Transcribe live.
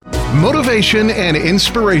Motivation and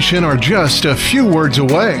inspiration are just a few words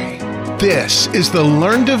away. This is the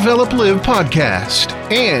Learn, Develop, Live podcast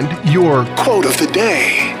and your quote of the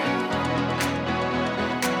day.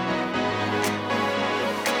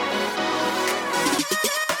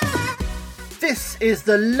 This is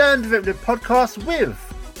the Learn, Develop, Live podcast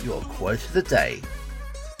with your quote of the day.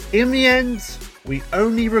 In the end, we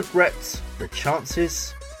only regret the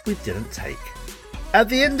chances we didn't take. At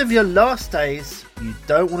the end of your last days, you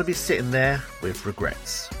don't want to be sitting there with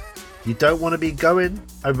regrets. You don't want to be going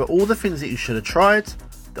over all the things that you should have tried,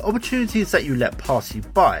 the opportunities that you let pass you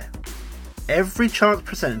by. Every chance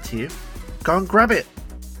presented to you, go and grab it.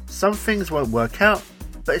 Some things won't work out,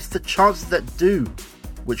 but it's the chances that do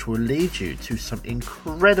which will lead you to some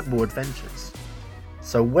incredible adventures.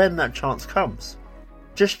 So when that chance comes,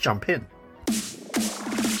 just jump in.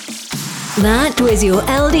 That was your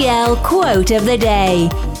LDL quote of the day.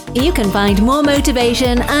 You can find more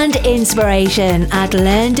motivation and inspiration at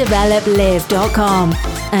learndeveloplive.com.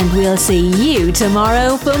 And we'll see you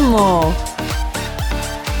tomorrow for more.